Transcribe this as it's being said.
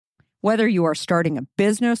Whether you are starting a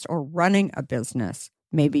business or running a business,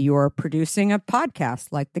 maybe you are producing a podcast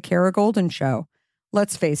like The Kara Golden Show.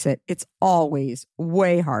 Let's face it, it's always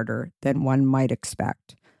way harder than one might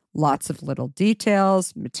expect. Lots of little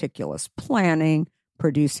details, meticulous planning,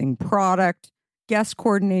 producing product, guest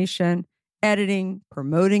coordination, editing,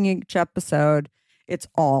 promoting each episode. It's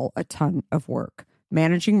all a ton of work.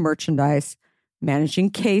 Managing merchandise, managing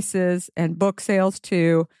cases and book sales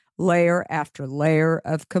too, layer after layer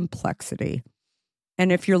of complexity.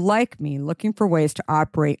 And if you're like me, looking for ways to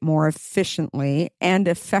operate more efficiently and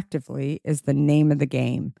effectively is the name of the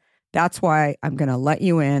game. That's why I'm going to let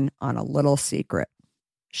you in on a little secret.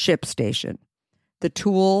 ShipStation, the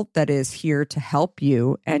tool that is here to help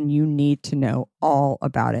you, and you need to know all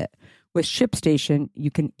about it. With ShipStation,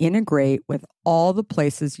 you can integrate with all the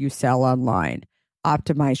places you sell online,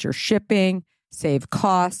 optimize your shipping, save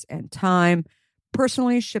costs and time.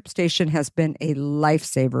 Personally, ShipStation has been a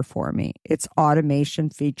lifesaver for me. Its automation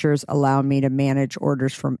features allow me to manage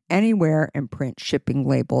orders from anywhere and print shipping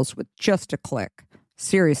labels with just a click.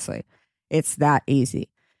 Seriously, it's that easy.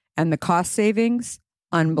 And the cost savings?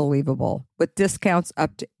 Unbelievable. With discounts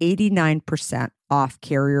up to 89% off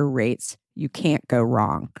carrier rates, you can't go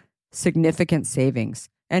wrong. Significant savings.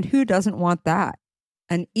 And who doesn't want that?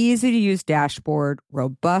 An easy-to-use dashboard,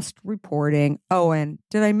 robust reporting. Oh, and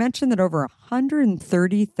did I mention that over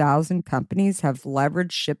 130,000 companies have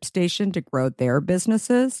leveraged ShipStation to grow their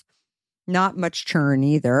businesses? Not much churn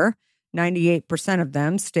either. 98% of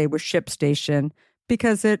them stay with ShipStation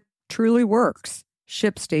because it truly works.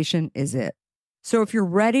 ShipStation is it. So if you're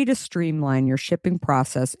ready to streamline your shipping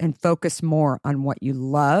process and focus more on what you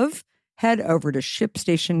love, head over to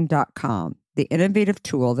ShipStation.com. The innovative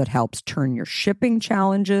tool that helps turn your shipping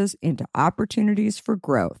challenges into opportunities for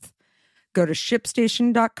growth. Go to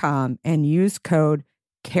ShipStation.com and use code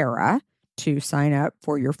KARA to sign up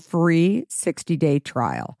for your free 60-day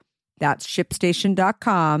trial. That's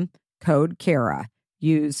ShipStation.com, code KARA.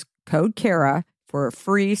 Use code KARA for a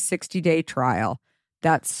free 60-day trial.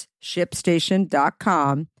 That's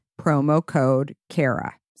ShipStation.com, promo code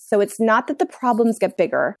KARA. So it's not that the problems get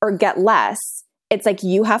bigger or get less. It's like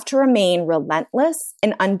you have to remain relentless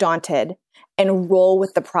and undaunted and roll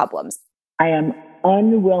with the problems. I am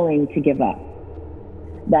unwilling to give up.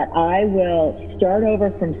 That I will start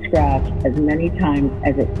over from scratch as many times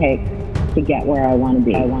as it takes to get where I want to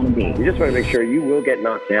be. You just want to make sure you will get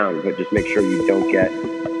knocked down, but just make sure you don't get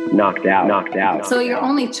knocked out. So your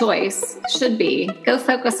only choice should be go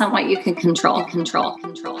focus on what you can control.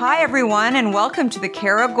 Hi, everyone, and welcome to the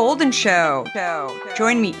Kara Golden Show.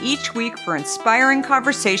 Join me each week for inspiring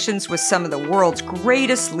conversations with some of the world's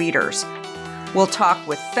greatest leaders. We'll talk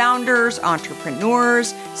with founders,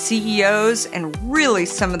 entrepreneurs, CEOs, and really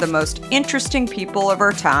some of the most interesting people of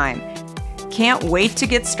our time. Can't wait to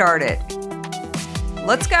get started.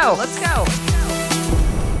 Let's go.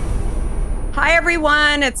 Hi,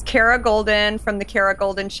 everyone. It's Kara Golden from The Kara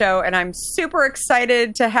Golden Show, and I'm super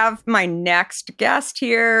excited to have my next guest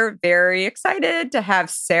here. Very excited to have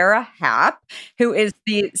Sara Happ, who is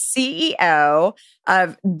the CEO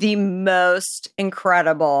of the most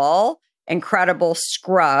incredible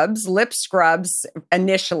scrubs, lip scrubs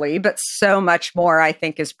initially, but so much more I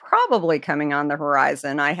think is probably coming on the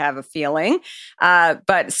horizon, I have a feeling.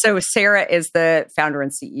 But so Sara is the founder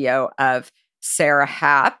and CEO of Sara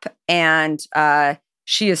Happ, and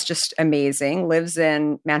she is just amazing, lives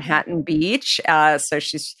in Manhattan Beach. So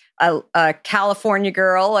she's a California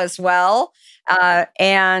girl as well.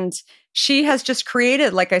 And she has just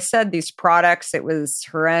created, like I said, these products. It was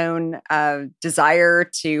her own desire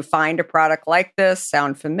to find a product like this,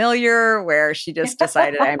 sound familiar, where she just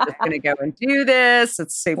decided, I'm just going to go and do this.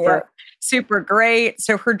 It's super great.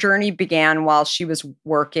 So her journey began while she was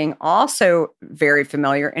working, also very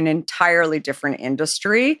familiar, in an entirely different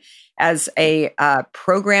industry as a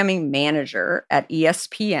programming manager at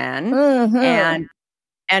ESPN. Mm-hmm.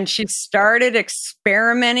 And she started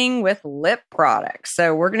experimenting with lip products.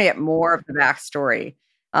 So we're going to get more of the backstory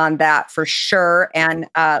on that for sure. And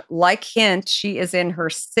like Hint, she is in her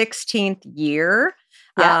 16th year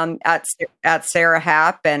at Sara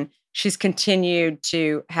Happ. And she's continued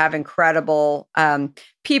to have incredible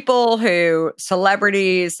people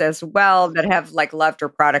celebrities as well that have loved her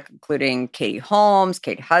product, including Katie Holmes,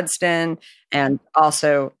 Kate Hudson, and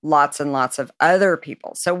also lots and lots of other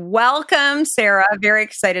people. So welcome, Sara. Very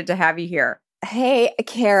excited to have you here. Hey,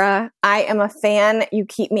 Kara. I am a fan. You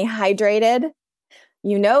keep me hydrated.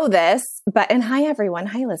 You know this, and hi, everyone.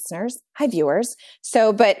 Hi, listeners. Hi, viewers.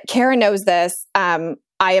 But Kara knows this. I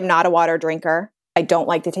am not a water drinker. I don't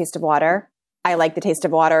like the taste of water. I like the taste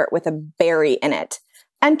of water with a berry in it.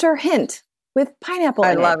 Enter Hint. with pineapple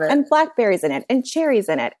in it, and blackberries in it, and cherries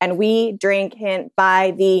in it. And we drink hint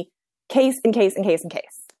by the case in case in case in case.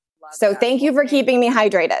 So thank you for keeping me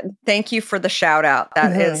hydrated. Thank you for the shout out.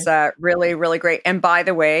 That is really, really great. And by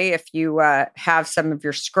the way, if you have some of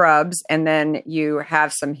your scrubs and then you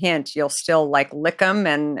have some hint, you'll still like lick them,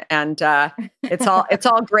 and it's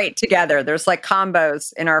all great together. There's like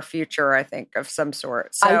combos in our future, I think, of some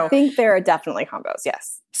sort. So I think there are definitely combos.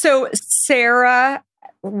 Yes. So Sarah,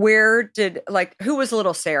 who was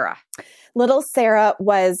little Sara? Little Sara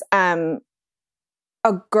was a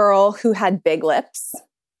girl who had big lips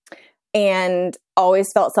and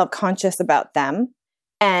always felt self-conscious about them,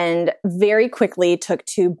 and very quickly took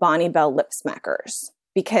to Bonnie Bell lip smackers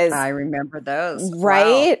because I remember those.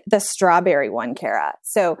 Right? Wow. The strawberry one, Kara.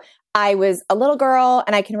 So I was a little girl,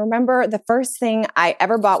 and I can remember the first thing I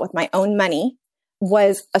ever bought with my own money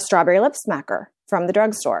was a strawberry lip smacker from the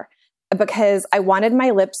drugstore, because I wanted my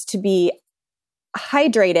lips to be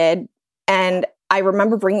hydrated. And I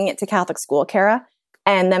remember bringing it to Catholic school, Kara,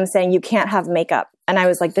 and them saying, you can't have makeup. And I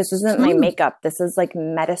was like, this isn't my makeup. This is like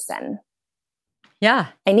medicine. Yeah.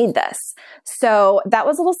 I need this. So that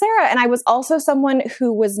was little Sara. And I was also someone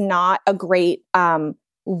who was not a great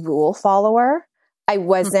rule follower. I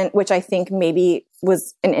wasn't, which I think maybe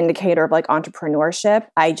was an indicator of like entrepreneurship.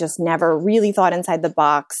 I just never really thought inside the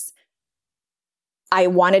box. I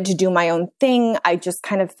wanted to do my own thing. I just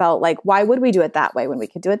kind of felt like, why would we do it that way when we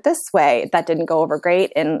could do it this way? That didn't go over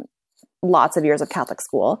great in lots of years of Catholic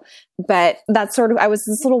school. But that's sort of, I was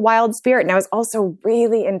this little wild spirit. And I was also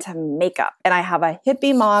really into makeup. And I have a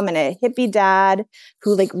hippie mom and a hippie dad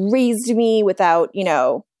who like raised me without,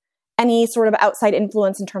 any sort of outside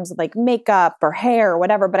influence in terms of like makeup or hair or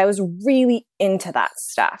whatever. But I was really into that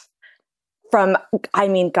stuff. From,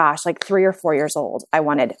 like 3 or 4 years old, I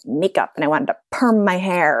wanted makeup and I wanted to perm my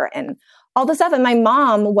hair and all this stuff. And my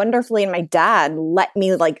mom, wonderfully, and my dad let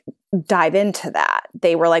me like dive into that.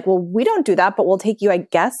 They were like, well, we don't do that, but we'll take you, I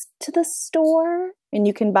guess, to the store and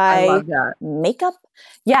you can buy makeup.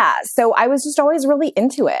 Yeah. So I was just always really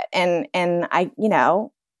into it. And I,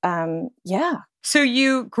 yeah. So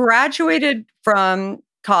you graduated from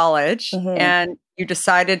college and you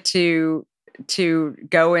decided to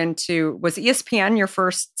go into, was ESPN your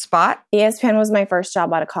first spot? ESPN was my first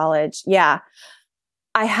job out of college. Yeah.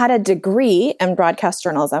 I had a degree in broadcast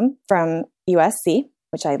journalism from USC,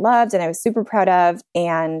 which I loved and I was super proud of.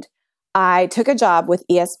 And I took a job with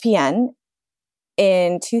ESPN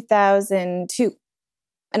in 2002.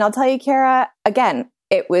 And I'll tell you, Kara, again,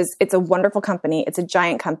 it's a wonderful company. It's a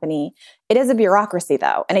giant company. It is a bureaucracy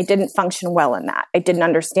though. And I didn't function well in that. I didn't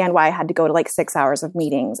understand why I had to go to like 6 hours of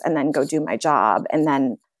meetings and then go do my job and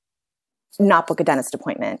then not book a dentist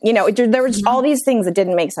appointment. There was all these things that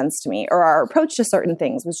didn't make sense to me, or our approach to certain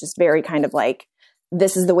things was just very kind of like,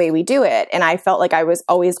 this is the way we do it. And I felt like I was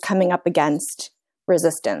always coming up against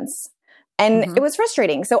resistance and it was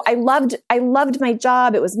frustrating. So I loved my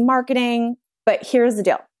job. It was marketing, but here's the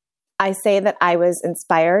deal. I say that I was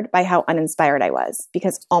inspired by how uninspired I was,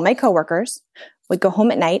 because all my coworkers would go home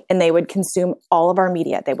at night and they would consume all of our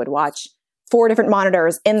media. They would watch 4 different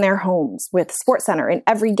monitors in their homes with SportsCenter in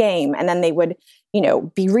every game. And then they would,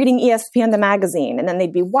 be reading ESPN, the magazine, and then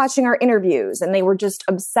they'd be watching our interviews, and they were just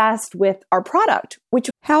obsessed with our product.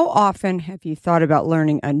 How often have you thought about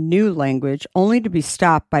learning a new language only to be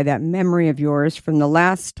stopped by that memory of yours from the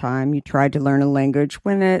last time you tried to learn a language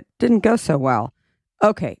when it didn't go so well?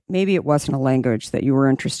 Okay, maybe it wasn't a language that you were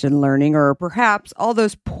interested in learning, or perhaps all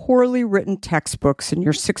those poorly written textbooks in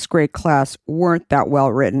your 6th grade class weren't that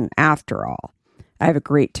well written after all. I have a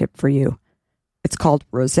great tip for you. It's called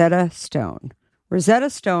Rosetta Stone. Rosetta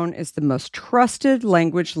Stone is the most trusted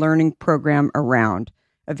language learning program around,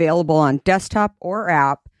 available on desktop or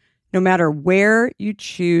app, no matter where you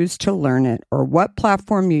choose to learn it or what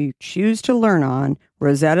platform you choose to learn on.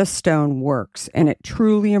 Rosetta Stone works, and it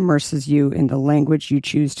truly immerses you in the language you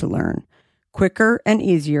choose to learn, quicker and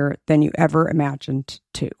easier than you ever imagined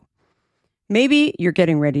to. Maybe you're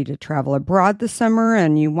getting ready to travel abroad this summer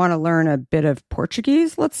and you want to learn a bit of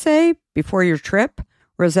Portuguese, let's say, before your trip.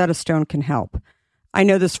 Rosetta Stone can help. I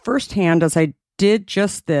know this firsthand, as I did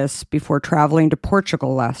just this before traveling to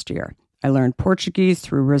Portugal last year. I learned Portuguese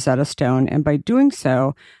through Rosetta Stone, and by doing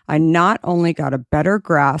so, I not only got a better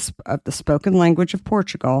grasp of the spoken language of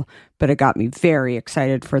Portugal, but it got me very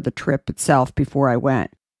excited for the trip itself before I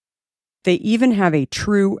went. They even have a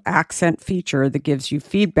true accent feature that gives you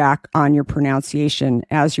feedback on your pronunciation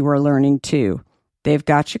as you are learning too. They've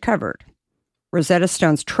got you covered. Rosetta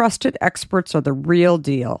Stone's trusted experts are the real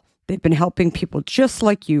deal. They've been helping people just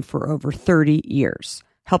like you for over 30 years.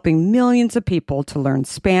 Helping millions of people to learn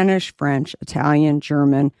Spanish, French, Italian,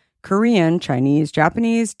 German, Korean, Chinese,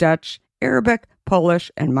 Japanese, Dutch, Arabic,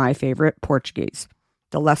 Polish, and my favorite, Portuguese.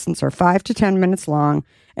 The lessons are 5 to 10 minutes long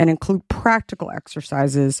and include practical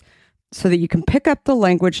exercises so that you can pick up the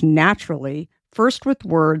language naturally, first with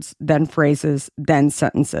words, then phrases, then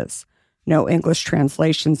sentences. No English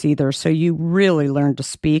translations either, so you really learn to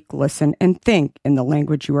speak, listen, and think in the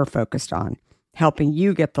language you are focused on, helping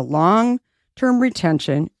you get the long-term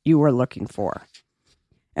retention you are looking for.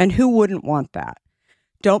 And who wouldn't want that?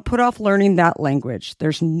 Don't put off learning that language.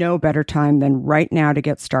 There's no better time than right now to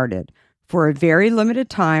get started. For a very limited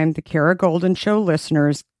time, the Kara Golden Show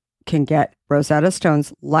listeners can get Rosetta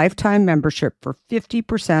Stone's lifetime membership for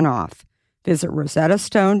 50% off. Visit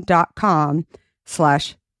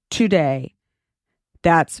rosettastone.com/today.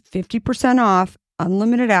 That's 50% off,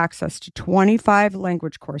 unlimited access to 25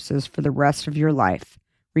 language courses for the rest of your life.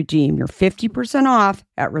 Redeem your 50% off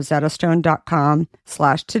at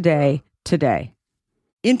rosettastone.com/today today.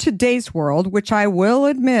 In today's world, which I will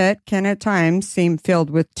admit can at times seem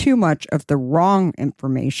filled with too much of the wrong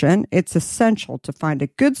information, it's essential to find a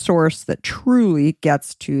good source that truly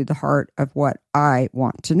gets to the heart of what I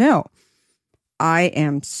want to know. I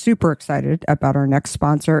am super excited about our next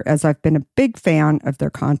sponsor, as I've been a big fan of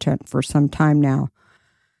their content for some time now.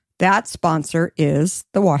 That sponsor is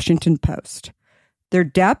The Washington Post. Their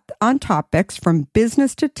depth on topics from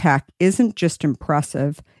business to tech isn't just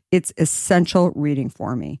impressive, it's essential reading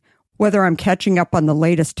for me. Whether I'm catching up on the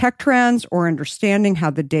latest tech trends or understanding how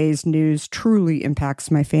the day's news truly impacts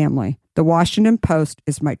my family, The Washington Post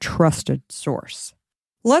is my trusted source.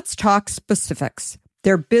 Let's talk specifics.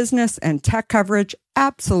 Their business and tech coverage,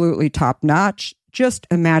 absolutely top-notch. Just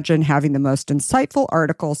imagine having the most insightful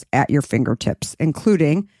articles at your fingertips,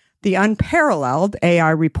 including the unparalleled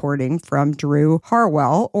AI reporting from Drew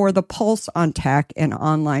Harwell or the pulse on tech and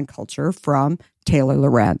online culture from Taylor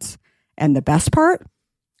Lorenz. And the best part?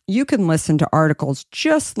 You can listen to articles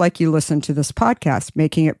just like you listen to this podcast,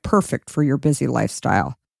 making it perfect for your busy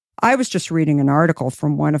lifestyle. I was just reading an article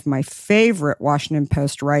from one of my favorite Washington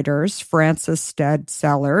Post writers, Frances Stead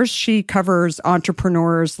Sellers. She covers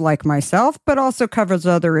entrepreneurs like myself, but also covers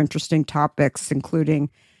other interesting topics,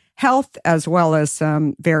 including health, as well as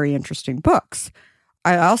some very interesting books.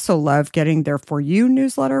 I also love getting their For You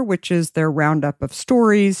newsletter, which is their roundup of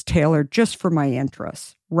stories tailored just for my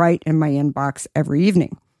interests, right in my inbox every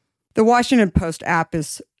evening. The Washington Post app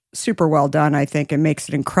is super well done, I think, and makes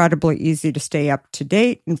it incredibly easy to stay up to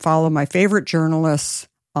date and follow my favorite journalists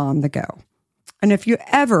on the go. And if you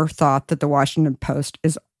ever thought that the Washington Post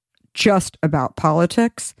is just about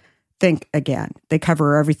politics, think again. They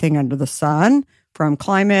cover everything under the sun, from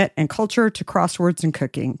climate and culture to crosswords and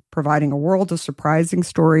cooking, providing a world of surprising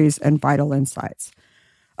stories and vital insights.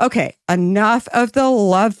 Okay, enough of the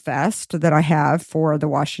love fest that I have for the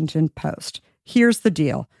Washington Post. Here's the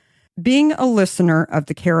deal. Being a listener of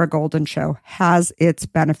the Kara Golden Show has its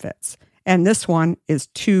benefits, and this one is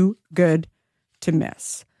too good to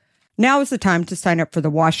miss. Now is the time to sign up for the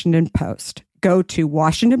Washington Post. Go to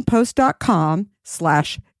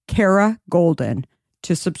washingtonpost.com/Kara Golden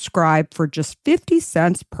to subscribe for just 50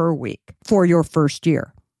 cents per week for your first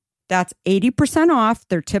year. That's 80% off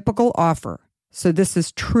their typical offer. So this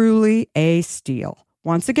is truly a steal.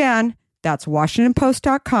 Once again, that's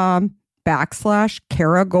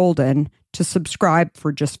washingtonpost.com/Kara Golden to subscribe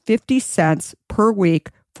for just 50 cents per week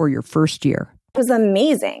for your first year. It was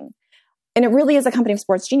amazing. And it really is a company of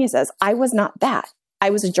sports geniuses. I was not that. I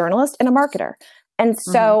was a journalist and a marketer. And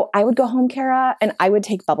so I would go home, Kara, and I would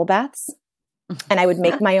take bubble baths. And I would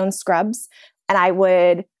make my own scrubs, and I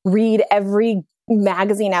would read every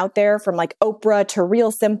magazine out there from like Oprah to Real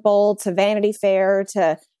Simple to Vanity Fair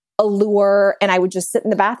to Allure. And I would just sit in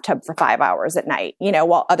the bathtub for 5 hours at night,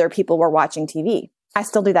 while other people were watching TV. I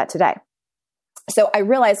still do that today. So I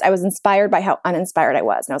realized I was inspired by how uninspired I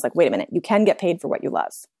was. And I was like, wait a minute, you can get paid for what you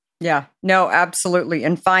love. Yeah, no, absolutely.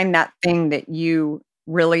 And find that thing that you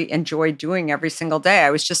really enjoy doing every single day. I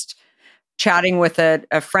was just chatting with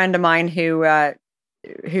a friend of mine who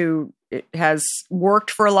has worked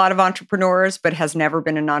for a lot of entrepreneurs, but has never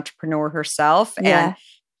been an entrepreneur herself. Yeah. And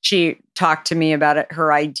she talked to me about it,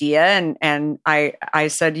 her idea. And I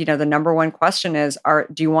said, the number one question is,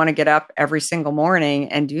 do you want to get up every single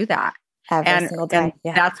morning and do that? Every single day.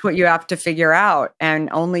 And that's what you have to figure out. And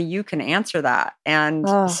only you can answer that. And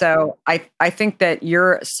so I think that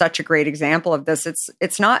you're such a great example of this.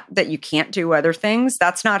 It's not that you can't do other things.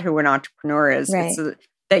 That's not who an entrepreneur is. Right. It's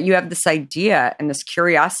that you have this idea and this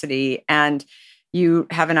curiosity. And you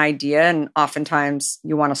have an idea and oftentimes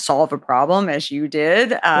you want to solve a problem, as you did.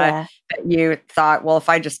 That you thought, well, if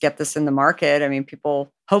I just get this in the market, I mean,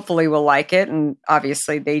 people hopefully will like it. And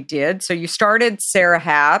obviously they did. So you started Sara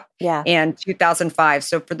Happ in 2005.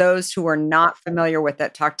 So for those who are not familiar with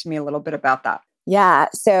it, talk to me a little bit about that. Yeah.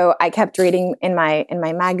 So I kept reading in my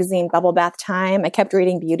magazine, Bubble Bath Time, I kept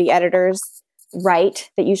reading beauty editors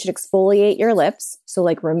write that you should exfoliate your lips. So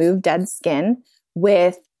like remove dead skin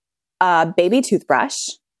with a baby toothbrush.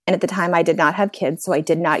 And at the time I did not have kids, so I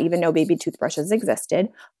did not even know baby toothbrushes existed,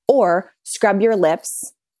 or scrub your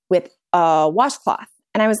lips with a washcloth.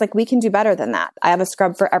 And I was like, we can do better than that. I have a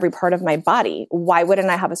scrub for every part of my body. Why wouldn't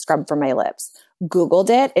I have a scrub for my lips? Googled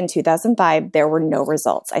it in 2005. There were no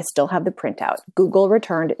results. I still have the printout. Google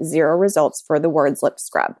returned 0 results for the words lip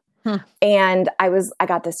scrub. And I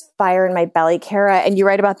got this fire in my belly, Kara. And you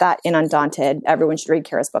write about that in Undaunted. Everyone should read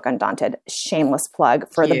Kara's book, Undaunted. Shameless plug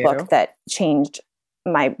for the book that changed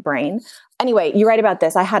my brain. Anyway, you write about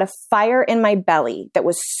this. I had a fire in my belly that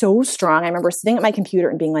was so strong. I remember sitting at my computer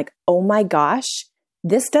and being like, oh my gosh,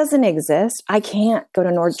 this doesn't exist. I can't go to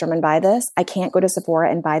Nordstrom and buy this. I can't go to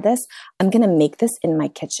Sephora and buy this. I'm going to make this in my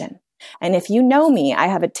kitchen. And if you know me, I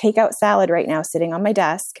have a takeout salad right now sitting on my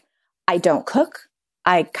desk. I don't cook.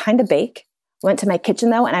 I kind of bake. Went to my kitchen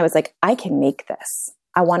though, and I was like, I can make this.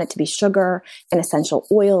 I want it to be sugar and essential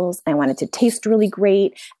oils. I want it to taste really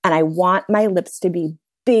great. And I want my lips to be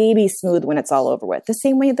baby smooth when it's all over with, the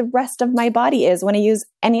same way the rest of my body is when I use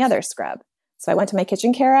any other scrub. So I went to my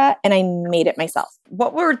kitchen, Kara, and I made it myself.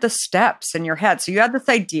 What were the steps in your head? So you had this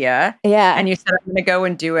idea and you said, I'm going to go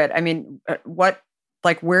and do it. I mean,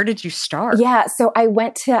 where did you start? Yeah. So I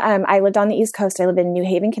went to, I lived on the East Coast. I lived in New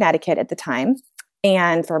Haven, Connecticut at the time,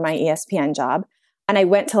 and for my ESPN job. And I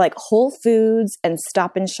went to like Whole Foods and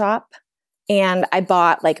Stop and Shop, and I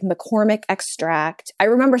bought like McCormick extract. I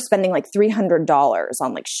remember spending like $300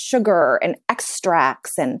 on like sugar and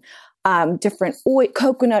extracts and different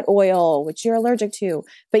coconut oil, which you're allergic to,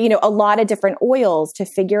 but a lot of different oils to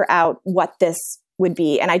figure out what this would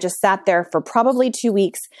be. And I just sat there for probably 2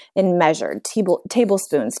 weeks and measured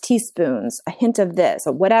tablespoons, teaspoons, a hint of this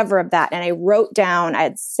or whatever of that. And I wrote down, I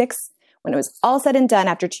had 6, when it was all said and done,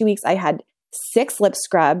 after 2 weeks, I had 6 lip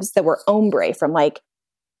scrubs that were ombre, from like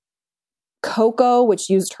cocoa, which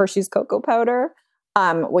used Hershey's cocoa powder,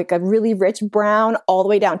 like a really rich brown, all the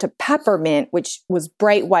way down to peppermint, which was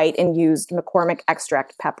bright white and used McCormick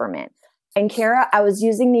extract peppermint. And Kara, I was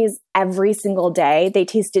using these every single day. They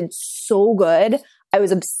tasted so good. I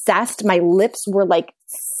was obsessed. My lips were like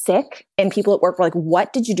sick, and people at work were like,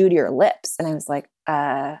 what did you do to your lips? And I was like,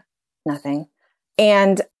 nothing.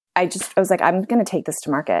 And I was like, I'm going to take this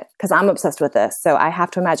to market because I'm obsessed with this. So I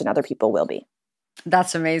have to imagine other people will be.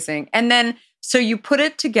 That's amazing. And then, so you put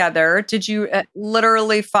it together. Did you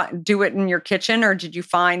literally do it in your kitchen, or did you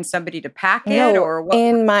find somebody to pack it? Or what?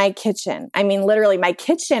 In my kitchen. I mean, literally my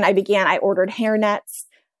kitchen. I ordered hair nets.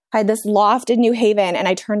 I had this loft in New Haven, and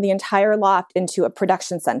I turned the entire loft into a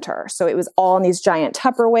production center. So it was all in these giant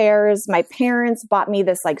Tupperwares. My parents bought me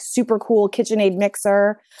this like super cool KitchenAid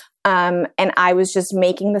mixer. And I was just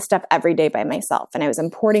making the stuff every day by myself. And I was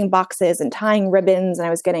importing boxes and tying ribbons, and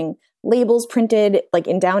I was getting labels printed like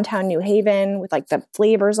in downtown New Haven with like the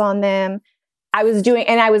flavors on them. I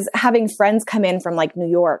was having friends come in from like New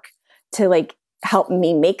York to like help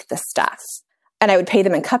me make the stuff. And I would pay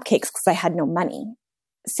them in cupcakes because I had no money.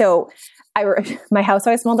 So my house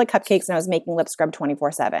always smelled like cupcakes, and I was making lip scrub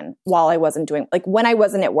 24/7 while I wasn't doing, like when I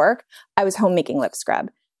wasn't at work, I was home making lip scrub.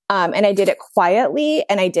 And I did it quietly,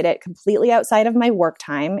 and I did it completely outside of my work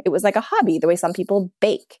time. It was like a hobby, the way some people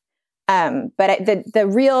bake. But the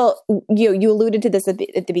real, you alluded to this at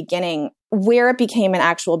the beginning, where it became an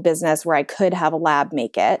actual business where I could have a lab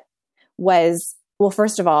make it was, well,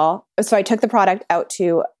 first of all, so I took the product out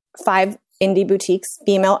to 5 indie boutiques,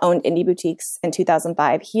 female-owned indie boutiques in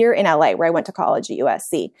 2005 here in LA, where I went to college at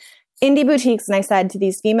USC. Indie boutiques, and I said to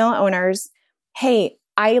these female owners, hey,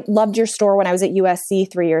 I loved your store when I was at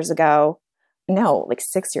USC 3 years ago. No, like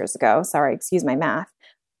 6 years ago. Sorry, excuse my math.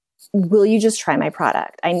 Will you just try my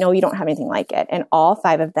product? I know you don't have anything like it. And all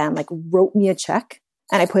 5 of them like wrote me a check,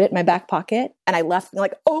 and I put it in my back pocket, and I left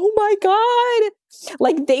like, oh my God,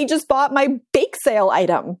 like they just bought my bake sale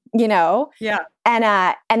item, Yeah.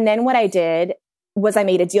 And then what I did was I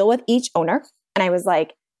made a deal with each owner, and I was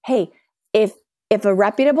like, hey, if a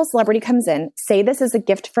reputable celebrity comes in, say this is a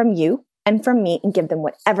gift from you and from me, and give them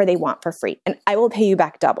whatever they want for free, and I will pay you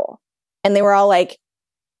back double. And they were all like,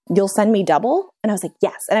 you'll send me double? And I was like,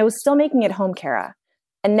 yes. And I was still making it home, Kara.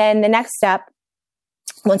 And then the next step,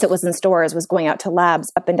 once it was in stores, was going out to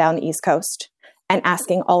labs up and down the East Coast and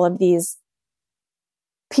asking all of these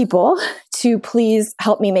people to please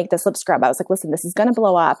help me make this lip scrub. I was like, listen, this is going to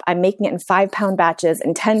blow up. I'm making it in 5-pound batches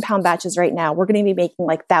and 10-pound batches right now. We're going to be making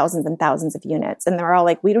like thousands and thousands of units. And they're all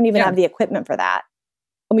like, we don't even have the equipment for that.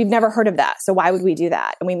 And we've never heard of that. So why would we do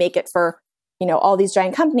that? And we make it for, all these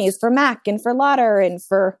giant companies, for MAC and for Lauder and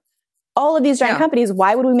for all of these giant companies.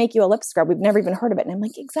 Why would we make you a lip scrub? We've never even heard of it. And I'm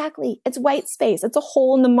like, exactly. It's white space. It's a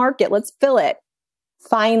hole in the market. Let's fill it.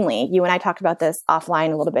 Finally, you and I talked about this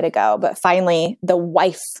offline a little bit ago, but finally the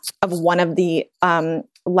wife of one of the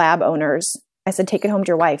lab owners, I said, take it home to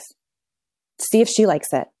your wife. See if she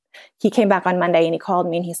likes it. He came back on Monday and he called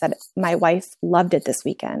me and he said, my wife loved it this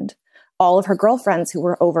weekend. All of her girlfriends who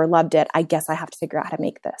were over loved it. I guess I have to figure out how to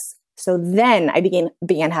make this. So then I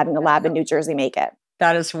began having a lab in New Jersey make it.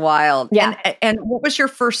 That is wild. Yeah. And what was your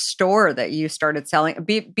first store that you started selling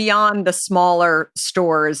beyond the smaller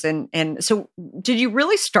stores? And so did you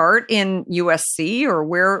really start in USC, or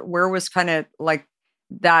where was kind of like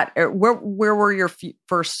that? Where were your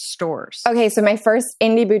first stores? Okay. So my first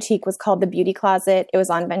indie boutique was called The Beauty Closet. It was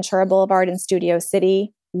on Ventura Boulevard in Studio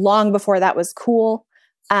City, long before that was cool.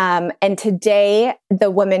 And today the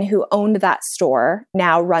woman who owned that store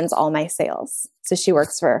now runs all my sales. So she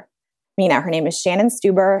works for me now. Her name is Shannon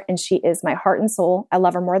Stuber, and she is my heart and soul. I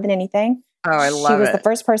love her more than anything. Oh, I love it. She was the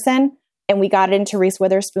first person, and we got it into Reese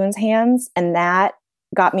Witherspoon's hands, and that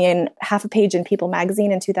got me in half a page in People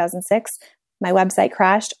magazine in 2006. My website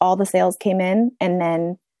crashed. All the sales came in, and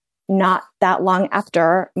then not that long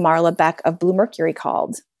after, Marla Beck of Blue Mercury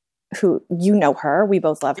called, who her. We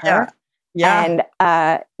both love her. Yeah.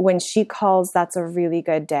 And when she calls, that's a really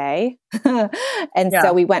good day. And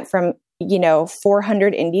so we went from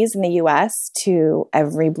 400 indies in the US to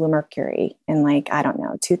every Blue Mercury in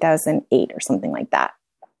 2008 or something like that.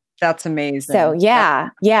 That's amazing. So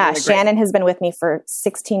yeah. Really Shannon has been with me for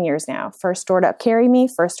 16 years now. First store to carry me,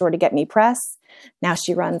 first store to get me press. Now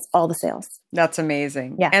she runs all the sales. That's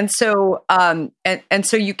amazing. Yeah. And so, and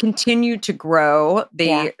so you continue to grow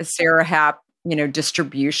the Sara Happ,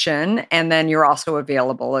 distribution. And then you're also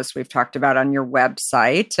available, as we've talked about, on your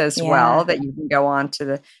website as well, that you can go on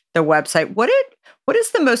to the website. What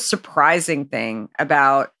is the most surprising thing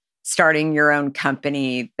about starting your own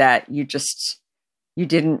company that you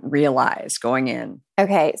didn't realize going in?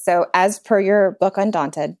 Okay. So as per your book,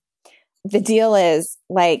 Undaunted, the deal is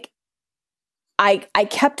I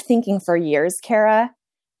kept thinking for years, Kara,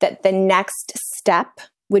 that the next step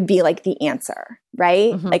would be the answer,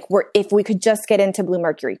 right? Mm-hmm. If we could just get into Blue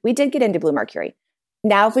Mercury. We did get into Blue Mercury.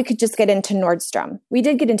 Now, if we could just get into Nordstrom. We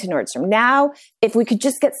did get into Nordstrom. Now, if we could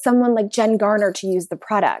just get someone like Jen Garner to use the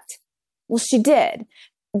product. Well, she did.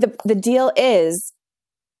 The deal is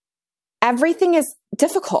everything is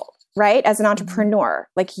difficult, right? As an entrepreneur,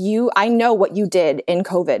 I know what you did in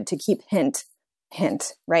COVID to keep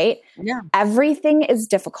hint, right? Yeah. Everything is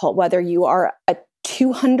difficult, whether you are a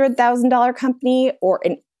 $200,000 company or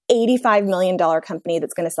an $85 million company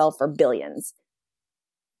that's going to sell for billions.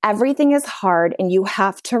 Everything is hard and you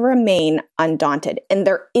have to remain undaunted. And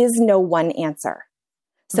there is no one answer.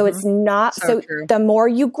 So it's not, so the more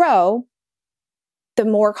you grow, the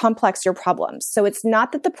more complex your problems. So it's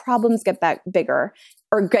not that the problems get bigger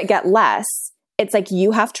or get less. It's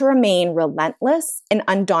you have to remain relentless and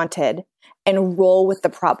undaunted and roll with the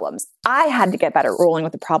problems. I had to get better at rolling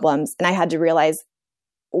with the problems. And I had to realize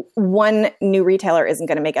one new retailer isn't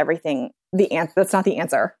going to make everything the answer. That's not the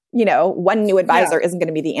answer. One new advisor isn't going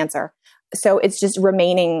to be the answer. So it's just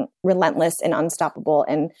remaining relentless and unstoppable.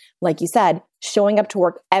 And like you said, showing up to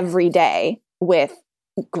work every day with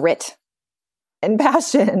grit and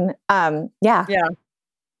passion. Yeah.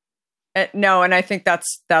 No, and I think that's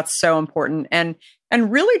so important. And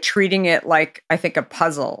really treating it like, I think, a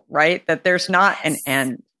puzzle, right? That there's not an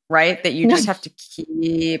end. Right? That you just have to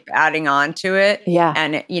keep adding on to it. Yeah.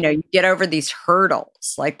 And, you get over these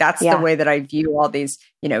hurdles. That's the way that I view all these,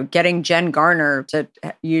 getting Jen Garner to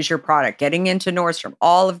use your product, getting into Nordstrom,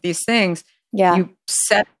 all of these things. Yeah. You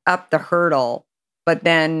set up the hurdle, but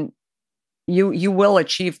then you will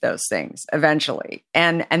achieve those things eventually.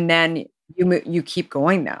 And then you keep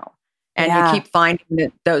going though. And you keep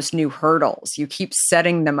finding those new hurdles. You keep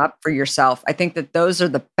setting them up for yourself. I think that those are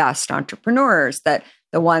the best entrepreneurs, that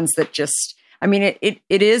the ones that just, it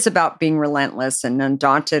is about being relentless and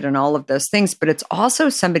undaunted and all of those things, but it's also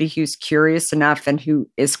somebody who's curious enough and who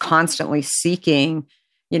is constantly seeking,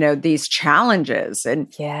 these challenges.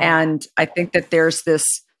 And I think that there's this,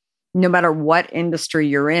 no matter what industry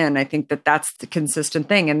you're in, I think that that's the consistent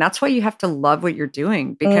thing. And that's why you have to love what you're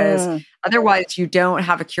doing, because otherwise you don't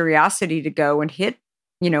have a curiosity to go and hit,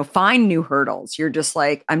 find new hurdles. You're just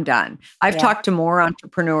I'm done. I've talked to more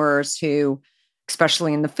entrepreneurs who,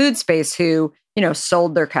 especially in the food space, who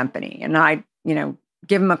sold their company, and I,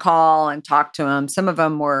 give them a call and talk to them. Some of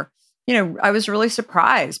them were, I was really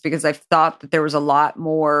surprised because I thought that there was a lot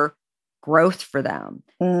more growth for them.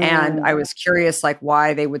 And I was curious, like,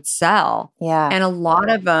 why they would sell. Yeah. And a lot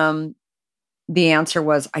of them, the answer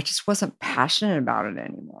was, I just wasn't passionate about it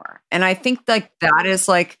anymore. And I think like that is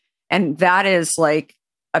like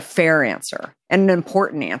a fair answer and an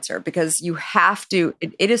important answer, because you have to,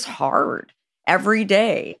 it is hard every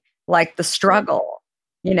day, like the struggle,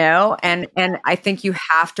 and I think you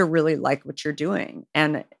have to really like what you're doing.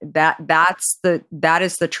 And that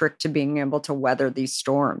is the trick to being able to weather these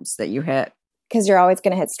storms that you hit. Because you're always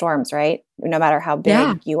going to hit storms, right? No matter how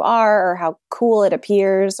big you are or how cool it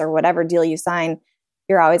appears or whatever deal you sign,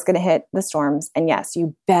 you're always going to hit the storms. And yes,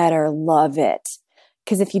 you better love it.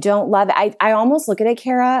 Because if you don't love it, I almost look at it,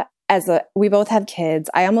 Kara, we both have kids.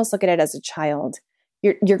 I almost look at it as a child.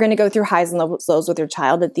 You're going to go through highs and lows with your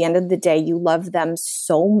child. At the end of the day, you love them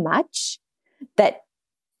so much that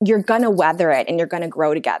you're going to weather it and you're going to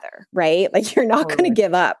grow together, right? Like you're not going to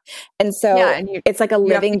give up. And so it's like a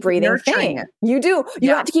living, breathing thing. You do.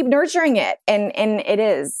 You have to keep nurturing it. And it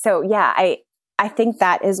is. So yeah, I think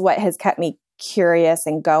that is what has kept me curious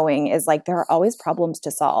and going, is like, there are always problems to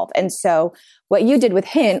solve. And so what you did with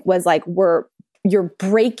Hint was like, you're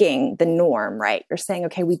breaking the norm, right? You're saying,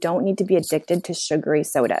 okay, we don't need to be addicted to sugary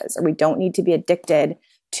sodas, or we don't need to be addicted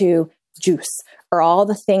to juice, or all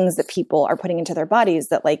the things that people are putting into their bodies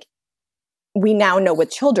that like we now know with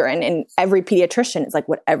children, and every pediatrician is like,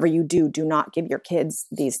 whatever you do not give your kids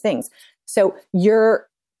these things. So you're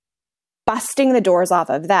busting the doors off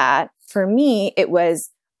of that. For me, it was,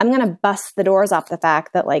 I'm going to bust the doors off the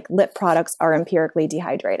fact that like lip products are empirically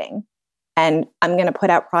dehydrating. And I'm going to put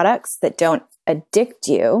out products that don't addict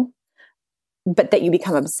you, but that you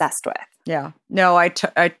become obsessed with. Yeah. No, I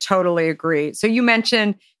totally agree. So you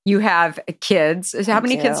mentioned you have kids. How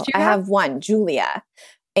many kids do you have? I have one, Julia.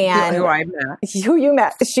 And who I met. Who you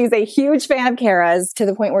met. She's a huge fan of Kara's, to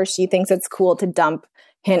the point where she thinks it's cool to dump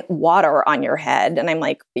Hint water on your head. And I'm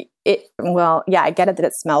like, I get it that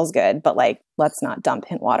it smells good, but like, let's not dump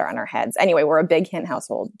Hint water on our heads. Anyway, we're a big Hint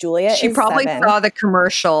household. Julia She is probably 7. saw the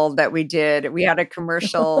commercial that we did. We had a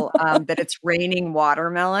commercial that it's raining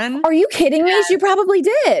watermelon. Are you kidding me? She probably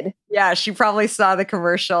did. Yeah, she probably saw the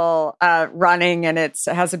commercial running, and it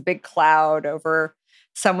has a big cloud over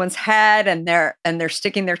someone's head, and they're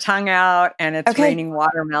sticking their tongue out, and it's raining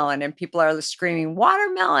watermelon, and people are screaming,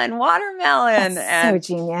 watermelon, watermelon. That's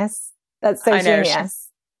so genius. That's so genius.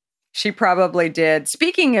 She probably did.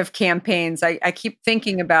 Speaking of campaigns, I keep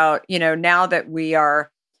thinking about, now that we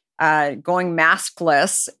are going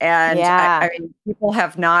maskless, and I mean, people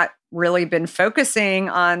have not really been focusing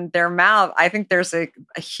on their mouth. I think there's a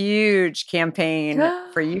huge campaign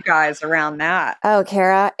for you guys around that. Oh,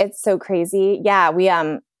 Kara, it's so crazy. Yeah, we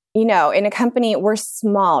in a company, we're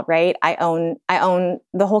small, right? I own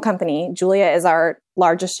the whole company. Julia is our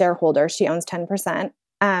largest shareholder. She owns 10%.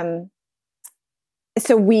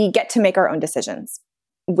 So we get to make our own decisions.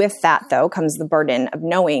 With that, though, comes the burden of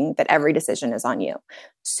knowing that every decision is on you.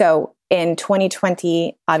 So in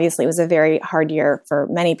 2020, obviously, it was a very hard year for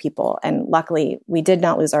many people. And luckily, we did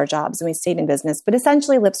not lose our jobs and we stayed in business. But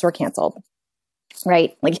essentially, lips were canceled,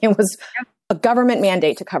 right? Like it was a government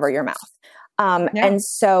mandate to cover your mouth. And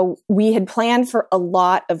so we had planned for a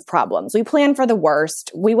lot of problems. We planned for the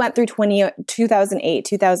worst. We went through 2008,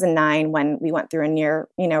 2009, when we went through a near,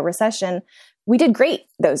 recession. We did great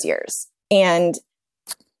those years. And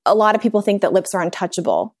a lot of people think that lips are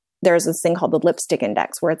untouchable. There's this thing called the lipstick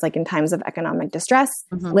index, where it's like in times of economic distress,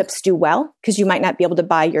 lips do well, because you might not be able to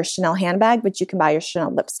buy your Chanel handbag, but you can buy your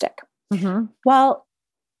Chanel lipstick. Well,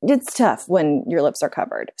 it's tough when your lips are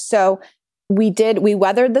covered. So we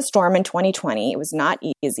weathered the storm in 2020. It was not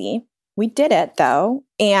easy. We did it though.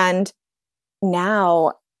 And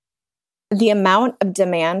now the amount of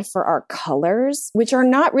demand for our colors, which are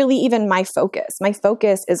not really even my focus. My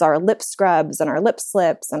focus is our lip scrubs and our lip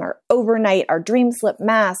slips and our overnight, our dream slip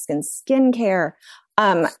mask and skincare.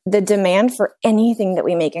 The demand for anything that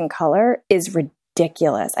we make in color is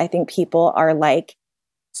ridiculous. I think people are like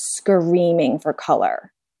screaming for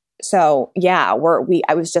color. So yeah,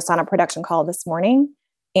 I was just on a production call this morning,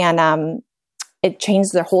 and it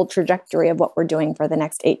changed the whole trajectory of what we're doing for the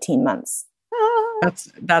next 18 months.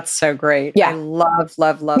 That's so great. Yeah. I love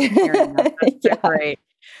hearing that. That's so great.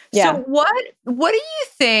 Yeah. So what do you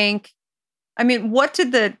think? I mean, what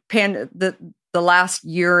did the last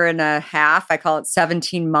year and a half, I call it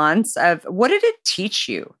 17 months of, what did it teach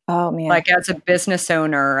you? Oh man. Like as a business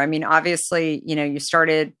owner, I mean, obviously, you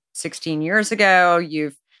started 16 years ago,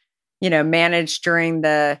 you've, managed during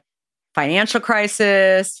the financial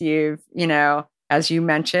crisis. You've, as you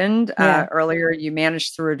mentioned earlier, you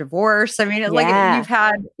managed through a divorce. I mean, like you've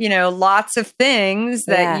had, lots of things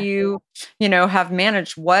that you have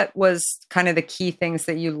managed. What was kind of the key things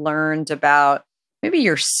that you learned about maybe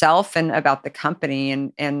yourself and about the company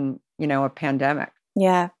and a pandemic?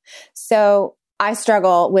 Yeah. So I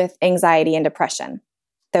struggle with anxiety and depression.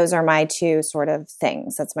 Those are my two sort of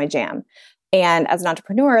things. That's my jam. And as an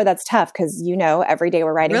entrepreneur, that's tough because, every day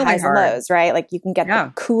we're writing highs and lows, right? Like you can get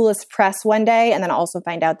the coolest press one day and then also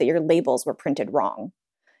find out that your labels were printed wrong.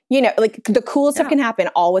 Like the coolest stuff can happen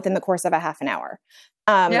all within the course of a half an hour.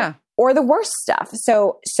 Or the worst stuff.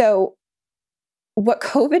 So what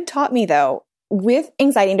COVID taught me though, with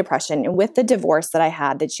anxiety and depression and with the divorce that I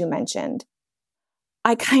had that you mentioned,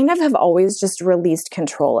 I kind of have always just released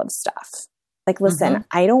control of stuff. Like, listen,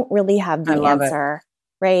 I don't really have the answer.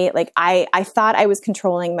 Right? Like I thought I was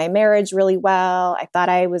controlling my marriage really well. I thought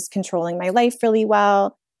I was controlling my life really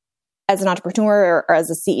well. As an entrepreneur or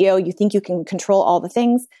as a CEO, you think you can control all the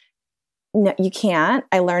things. No, you can't.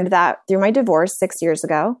 I learned that through my divorce 6 years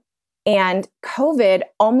ago. And COVID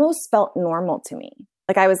almost felt normal to me.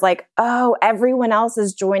 Like I was like, oh, everyone else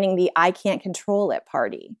is joining the I can't control it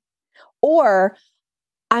party. Or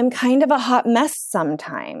I'm kind of a hot mess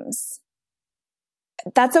sometimes.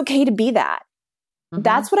 That's okay to be that.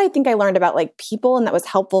 That's what I think I learned about like people, and that was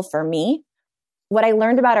helpful for me. What I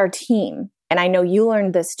learned about our team, and I know you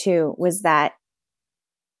learned this too, was that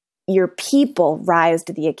your people rise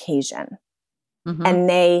to the occasion and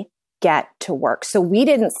they get to work. So we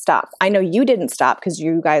didn't stop. I know you didn't stop because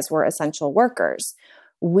you guys were essential workers.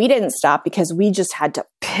 We didn't stop because we just had to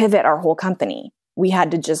pivot our whole company. We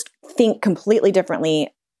had to just think completely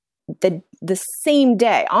differently the same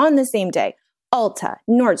day, on the same day. Ulta,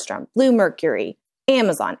 Nordstrom, Blue Mercury,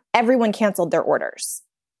 Amazon, everyone canceled their orders,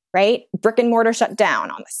 right? Brick and mortar shut down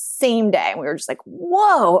on the same day. And we were just like,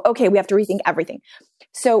 whoa, okay, we have to rethink everything.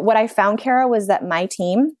 So what I found, Kara, was that my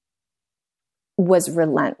team was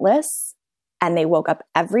relentless and they woke up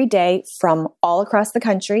every day from all across the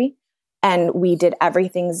country and we did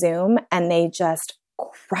everything Zoom and they just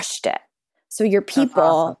crushed it. So your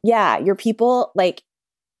people, your people like,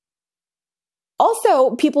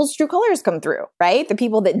 also, people's true colors come through, right? The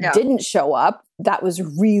people that didn't show up, that was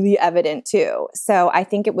really evident too. So I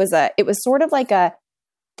think it was sort of like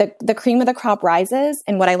the cream of the crop rises.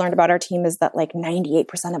 And what I learned about our team is that like 98%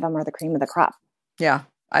 of them are the cream of the crop. Yeah.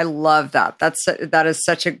 I love that. That is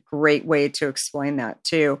such a great way to explain that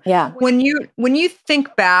too. Yeah. When you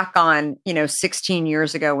think back on, 16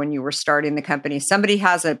 years ago when you were starting the company, somebody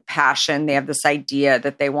has a passion, they have this idea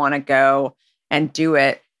that they want to go and do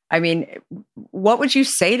it. I mean, what would you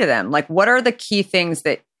say to them? Like, what are the key things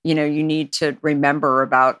that, you need to remember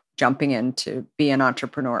about jumping in to be an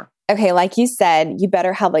entrepreneur? Okay. Like you said, you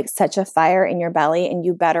better have like such a fire in your belly and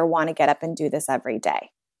you better want to get up and do this every day.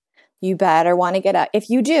 You better want to get up. If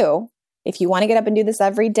you want to get up and do this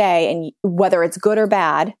every day, and whether it's good or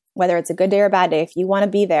bad, whether it's a good day or a bad day, if you want to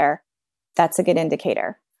be there, that's a good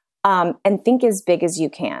indicator. And think as big as you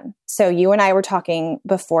can. So you and I were talking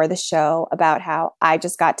before the show about how I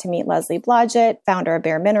just got to meet Leslie Blodgett, founder of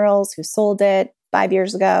Bare Minerals, who sold it 5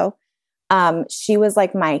 years ago. She was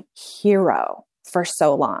like my hero for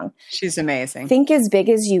so long. She's amazing. Think as big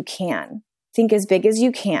as you can. Think as big as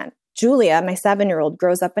you can. Julia, my 7-year-old,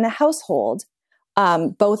 grows up in a household,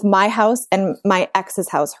 both my house and my ex's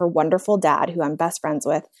house, her wonderful dad, who I'm best friends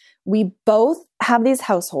with. We both have these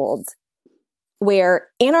households where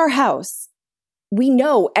in our house, we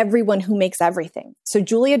know everyone who makes everything. So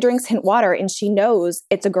Julia drinks Hint water and she knows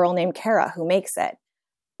it's a girl named Kara who makes it.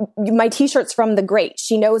 My t-shirt's from The Great.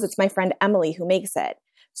 She knows it's my friend Emily who makes it.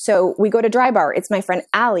 So we go to Dry Bar. It's my friend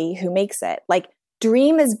Allie who makes it. Like,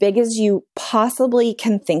 dream as big as you possibly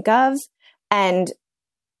can think of and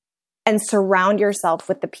surround yourself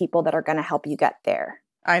with the people that are going to help you get there.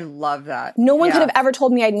 I love that. No one could have ever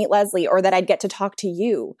told me I'd meet Leslie or that I'd get to talk to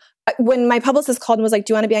you. When my publicist called and was like,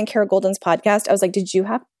 do you want to be on Kara Goldin's podcast? I was like, did you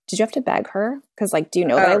have to beg her? Because like, do you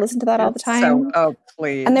know that I listen to that all the time?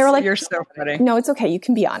 Please. And they were like, you're so funny. No, it's okay. You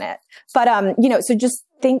can be on it. But, so just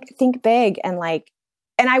think big and like,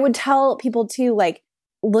 and I would tell people too, like,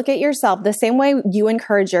 look at yourself the same way you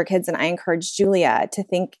encourage your kids and I encourage Julia to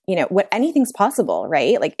think, what anything's possible,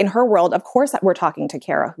 right? Like in her world, of course, we're talking to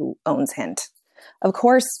Kara who owns Hint. Of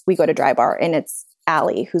course, we go to Dry Bar and it's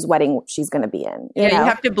Allie whose wedding she's going to be in. You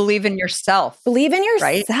have to believe in yourself. Believe in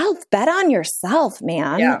yourself. Right? Bet on yourself,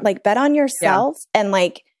 man. Yeah. Like bet on yourself and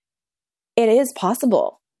like it is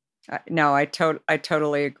possible. No, I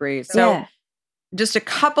totally agree. So just a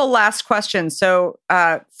couple last questions. So,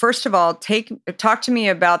 first of all, talk to me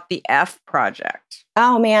about the F project.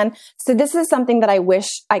 Oh man. So this is something that I wish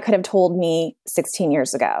I could have told me 16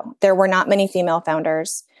 years ago. There were not many female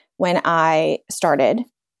founders when I started.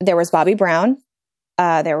 There was Bobby Brown.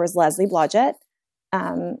 There was Leslie Blodgett.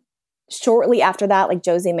 Shortly after that, like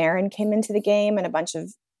Josie Marin came into the game, and a bunch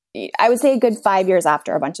of, I would say a good 5 years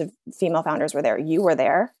after, a bunch of female founders were there. You were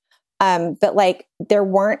there. But like there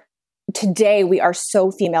weren't, today we are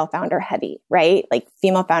so female founder heavy, right? Like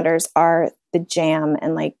female founders are the jam.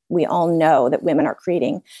 And like, we all know that women are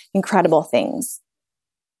creating incredible things.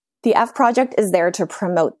 The F Project is there to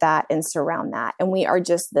promote that and surround that. And we are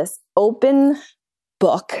just this open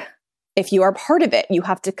book. If you are part of it, you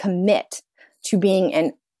have to commit to being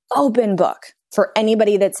an open book for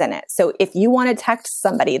anybody that's in it. So if you want to text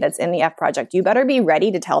somebody that's in the F Project, you better be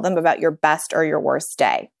ready to tell them about your best or your worst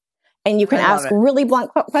day. And you can ask really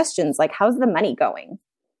blunt questions like, how's the money going?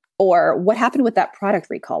 Or what happened with that product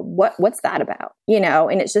recall? What's that about? You know,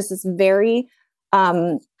 and it's just this very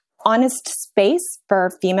honest space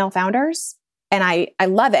for female founders. And I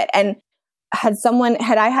love it. And had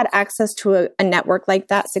I had access to a network like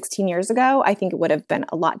that 16 years ago, I think it would have been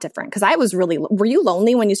a lot different. Because I was were you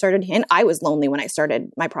lonely when you started Hint? I was lonely when I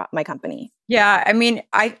started my company. Yeah. I mean,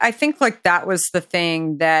 I think like that was the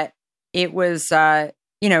thing that it was,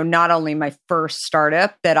 not only my first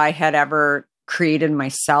startup that I had ever created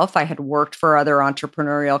myself. I had worked for other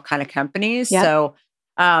entrepreneurial kind of companies. Yep.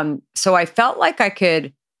 So I felt like I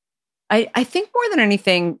could, I think more than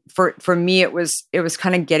anything for me, it was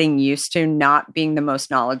kind of getting used to not being the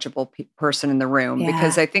most knowledgeable person in the room,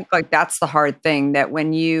 because I think like that's the hard thing that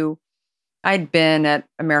I'd been at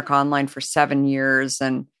America Online for 7 years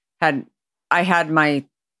and I had my,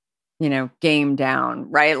 game down,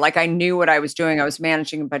 right? Like I knew what I was doing. I was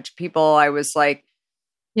managing a bunch of people. I was like,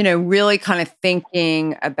 really kind of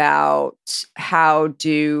thinking about how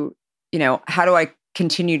do I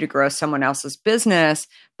continue to grow someone else's business.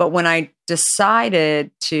 But when I decided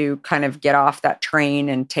to kind of get off that train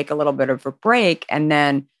and take a little bit of a break and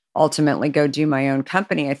then ultimately go do my own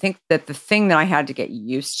company, I think that the thing that I had to get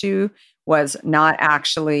used to was not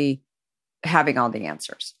actually having all the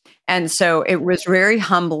answers. And so it was very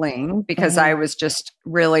humbling because I was just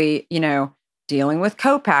really, dealing with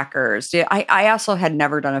co-packers. I also had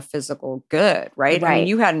never done a physical good, right? I mean,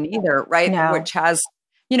 you hadn't either, right? No. Which has,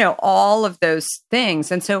 all of those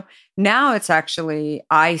things. And so now it's actually,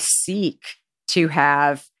 I seek to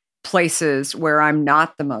have places where I'm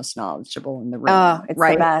not the most knowledgeable in the room. Oh, it's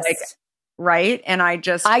right? the best. Like, right. And I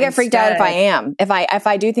get freaked out if I am. If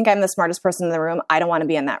I do think I'm the smartest person in the room, I don't want to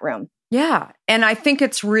be in that room. Yeah. And I think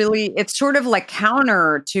it's sort of like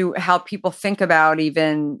counter to how people think about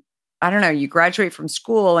even, I don't know, you graduate from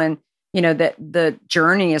school and, that the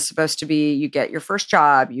journey is supposed to be, you get your first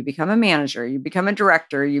job, you become a manager, you become a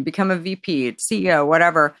director, you become a VP, CEO,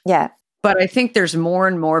 whatever. Yeah. But I think there's more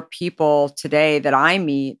and more people today that I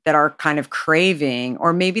meet that are kind of craving,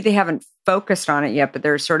 or maybe they haven't focused on it yet, but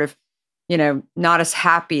they're sort of, not as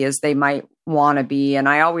happy as they might want to be. And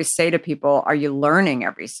I always say to people, are you learning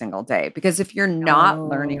every single day? Because if you're not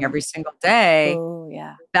learning every single day,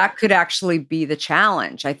 that could actually be the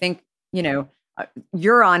challenge. I think,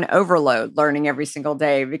 you're on overload learning every single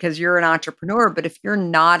day because you're an entrepreneur. But if you're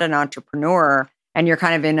not an entrepreneur and you're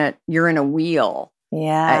kind of you're in a wheel,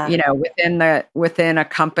 within a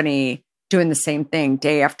company doing the same thing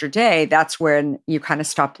day after day, that's when you kind of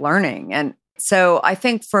stop learning. And so I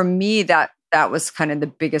think for me, that was kind of the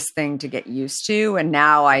biggest thing to get used to. And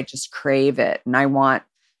now I just crave it. And I want,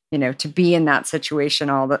 to be in that situation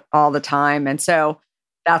all the time. And so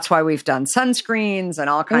that's why we've done sunscreens and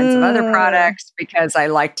all kinds of other products, because I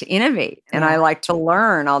like to innovate and I like to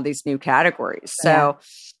learn all these new categories. So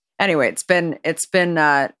anyway, it's been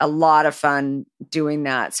a lot of fun doing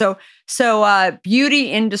that. So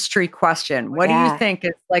beauty industry question. What do you think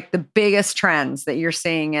is like the biggest trends that you're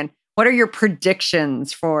seeing, and what are your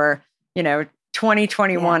predictions for,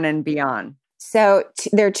 2021 and beyond? So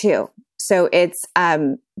there are two. So it's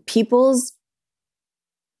people's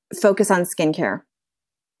focus on skincare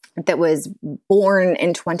that was born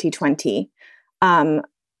in 2020. The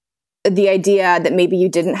idea that maybe you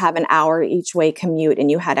didn't have an hour each way commute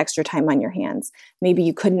and you had extra time on your hands. Maybe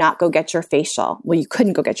you could not go get your facial. Well, you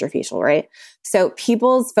couldn't go get your facial, right? So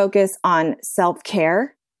people's focus on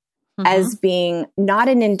self-care as being not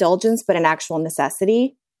an indulgence, but an actual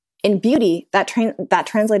necessity. In beauty, that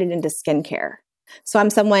translated into skincare. So I'm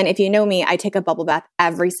someone, if you know me, I take a bubble bath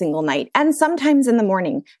every single night and sometimes in the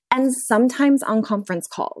morning and sometimes on conference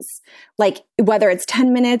calls. Like whether it's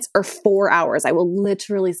 10 minutes or 4 hours, I will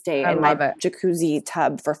literally stay in my jacuzzi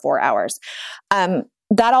tub for 4 hours.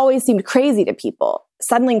 That always seemed crazy to people.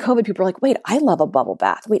 Suddenly in COVID, people are like, wait, I love a bubble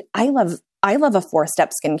bath. Wait, I love a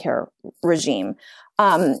 4-step skincare regime.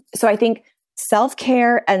 So I think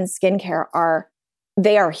self-care and skincare are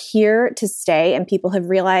here to stay, and people have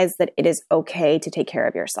realized that it is okay to take care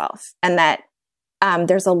of yourself, and that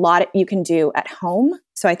there's a lot you can do at home.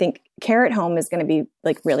 So I think care at home is going to be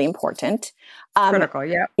like really important. Critical,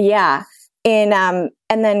 yeah. Yeah. And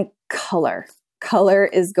then color. Color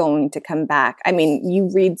is going to come back. I mean, you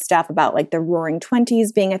read stuff about like the roaring 20s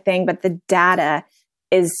being a thing, but the data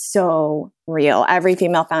is so real. Every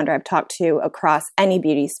female founder I've talked to across any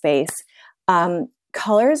beauty space,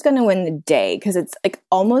 color is going to win the day because it's like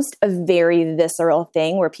almost a very visceral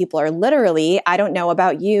thing where people are literally, I don't know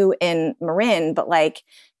about you in Marin, but like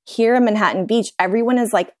here in Manhattan Beach, everyone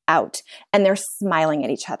is like out and they're smiling at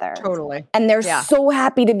each other. Totally. And they're so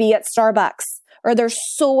happy to be at Starbucks, or they're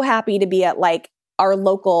so happy to be at like our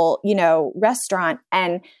local, restaurant.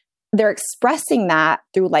 And they're expressing that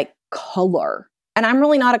through like color. And I'm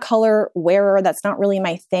really not a color wearer. That's not really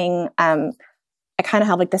my thing. I kind of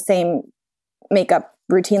have like the same makeup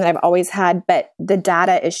routine that I've always had, but the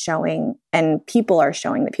data is showing and people are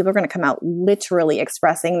showing that people are going to come out literally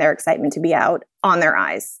expressing their excitement to be out on their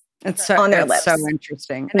eyes. It's on their lips. So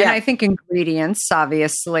interesting. And I think ingredients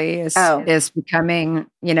obviously is becoming,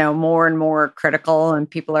 more and more critical, and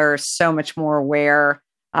people are so much more aware,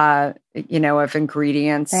 of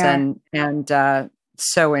ingredients and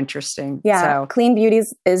so interesting. Yeah. So Clean beauty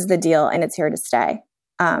is the deal, and it's here to stay.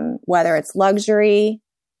 Whether it's luxury,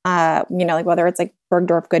 like whether it's like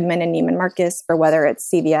Bergdorf Goodman and Neiman Marcus, or whether it's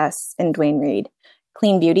CVS and Duane Reade,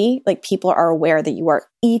 clean beauty, like people are aware that you are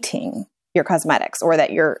eating your cosmetics, or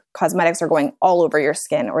that your cosmetics are going all over your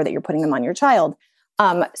skin, or that you're putting them on your child.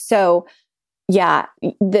 So yeah,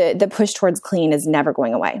 the push towards clean is never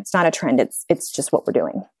going away. It's not a trend. It's just what we're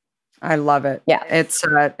doing. I love it. Yeah. It's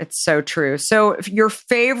so true. So your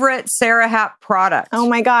favorite Sara Happ product? Oh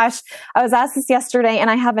my gosh. I was asked this yesterday and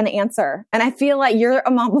I have an answer, and I feel like you're a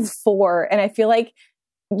mom of 4. And I feel like,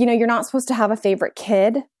 you're not supposed to have a favorite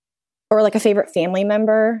kid or like a favorite family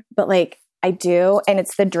member, but like I do. And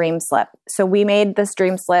it's the Dream Slip. So we made this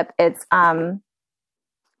Dream Slip. It's, I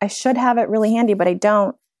should have it really handy, but I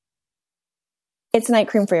don't. It's night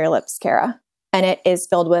cream for your lips, Kara. And it is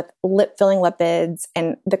filled with lip-filling lipids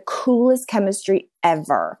and the coolest chemistry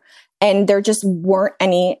ever. And there just weren't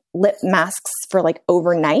any lip masks for like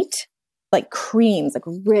overnight, like creams, like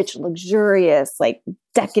rich, luxurious, like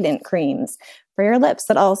decadent creams for your lips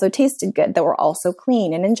that also tasted good, that were also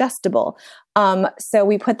clean and ingestible. So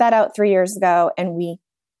we put that out 3 years ago, and we,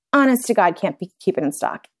 honest to God, can't keep it in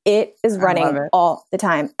stock. It is running all the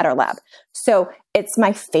time at our lab. So it's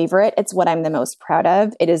my favorite. It's what I'm the most proud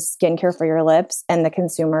of. It is skincare for your lips, and the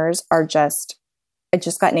consumers are it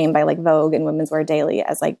just got named by like Vogue and Women's Wear Daily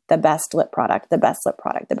as like the best lip product, the best lip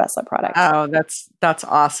product, the best lip product. Oh, that's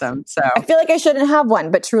awesome. So I feel like I shouldn't have one,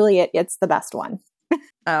 but truly it's the best one.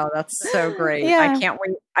 Oh, that's so great. Yeah. I can't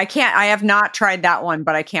wait. I have not tried that one,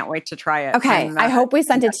 but I can't wait to try it. Okay. I hope we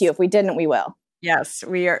sent it to you. If we didn't, we will. Yes,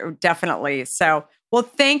 we are definitely. So, well,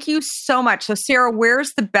 thank you so much. So, Sara,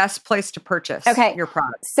 where's the best place to purchase your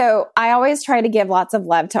products? So I always try to give lots of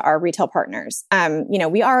love to our retail partners.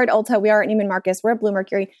 We are at Ulta, we are at Neiman Marcus, we're at Blue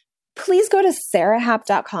Mercury. Please go to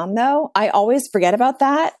sarahapp.com though. I always forget about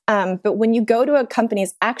that. But when you go to a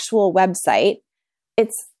company's actual website,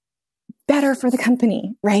 it's better for the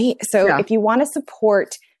company, right? So if you want to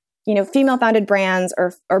support, female founded brands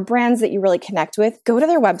or brands that you really connect with, go to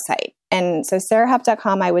their website. And so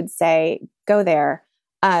sarahapp.com, I would say, go there.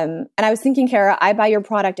 And I was thinking, Kara, I buy your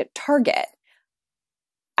product at Target.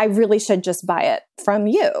 I really should just buy it from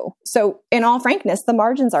you. So in all frankness, the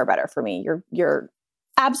margins are better for me. You're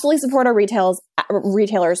absolutely support our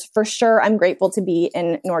retailers for sure. I'm grateful to be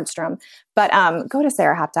in Nordstrom, but go to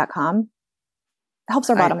sarahapp.com. It helps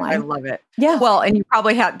our bottom line. I love it. Yeah. Well, and you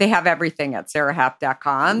probably they have everything at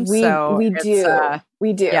sarahapp.com. We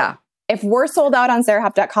do. Yeah. If we're sold out on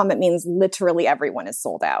sarahapp.com, it means literally everyone is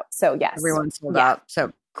sold out. So yes. Everyone's sold out.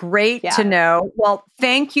 So great to know. Well,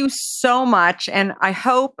 thank you so much. And I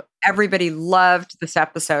hope everybody loved this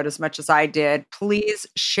episode as much as I did. Please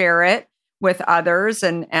share it with others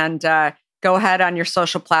and go ahead on your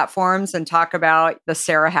social platforms and talk about the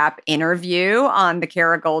Sara Happ interview on the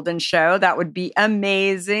Kara Goldin Show. That would be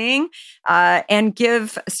amazing. And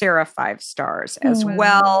give Sara 5 stars as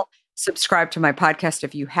well. Subscribe to my podcast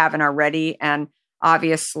if you haven't already. And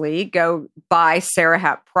obviously, go buy Sara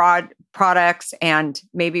Happ products, and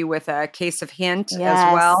maybe with a case of hint as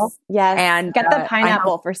well. Yes. And get the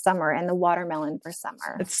pineapple for summer and the watermelon for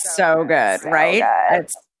summer. It's so good, right? Good.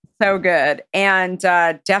 It's so good. And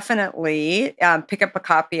definitely pick up a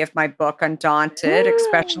copy of my book, Undaunted,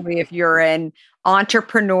 especially if you're an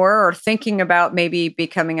entrepreneur or thinking about maybe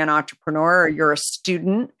becoming an entrepreneur, or you're a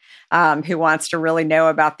student who wants to really know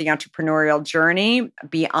about the entrepreneurial journey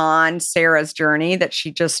beyond Sara's journey that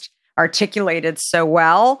she just articulated so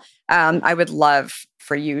well. I would love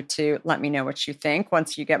for you to let me know what you think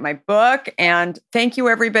once you get my book. And thank you,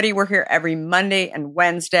 everybody. We're here every Monday and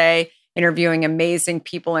Wednesday interviewing amazing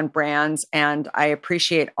people and brands. And I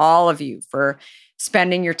appreciate all of you for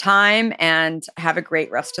spending your time, and have a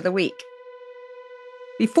great rest of the week.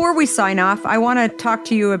 Before we sign off, I want to talk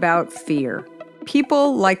to you about fear.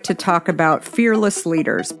 People like to talk about fearless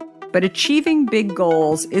leaders, but achieving big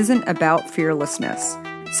goals isn't about fearlessness.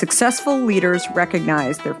 Successful leaders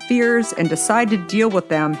recognize their fears and decide to deal with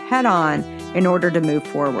them head on in order to move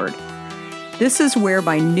forward. This is where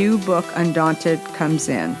my new book, Undaunted, comes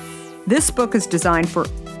in. This book is designed for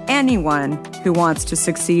anyone who wants to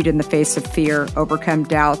succeed in the face of fear, overcome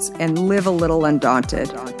doubts, and live a little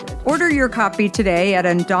undaunted. Order your copy today at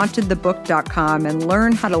undauntedthebook.com and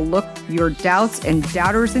learn how to look your doubts and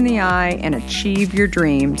doubters in the eye and achieve your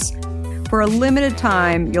dreams. For a limited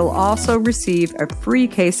time, you'll also receive a free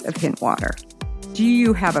case of hint water. Do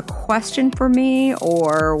you have a question for me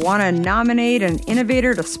or want to nominate an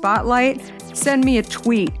innovator to spotlight? Send me a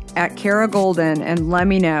tweet at Kara Golden and let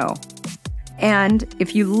me know. And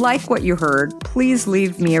if you like what you heard, please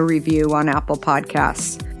leave me a review on Apple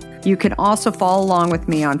Podcasts. You can also follow along with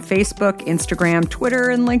me on Facebook, Instagram,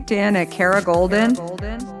 Twitter, and LinkedIn at Kara Golden.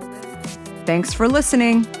 Thanks for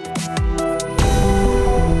listening.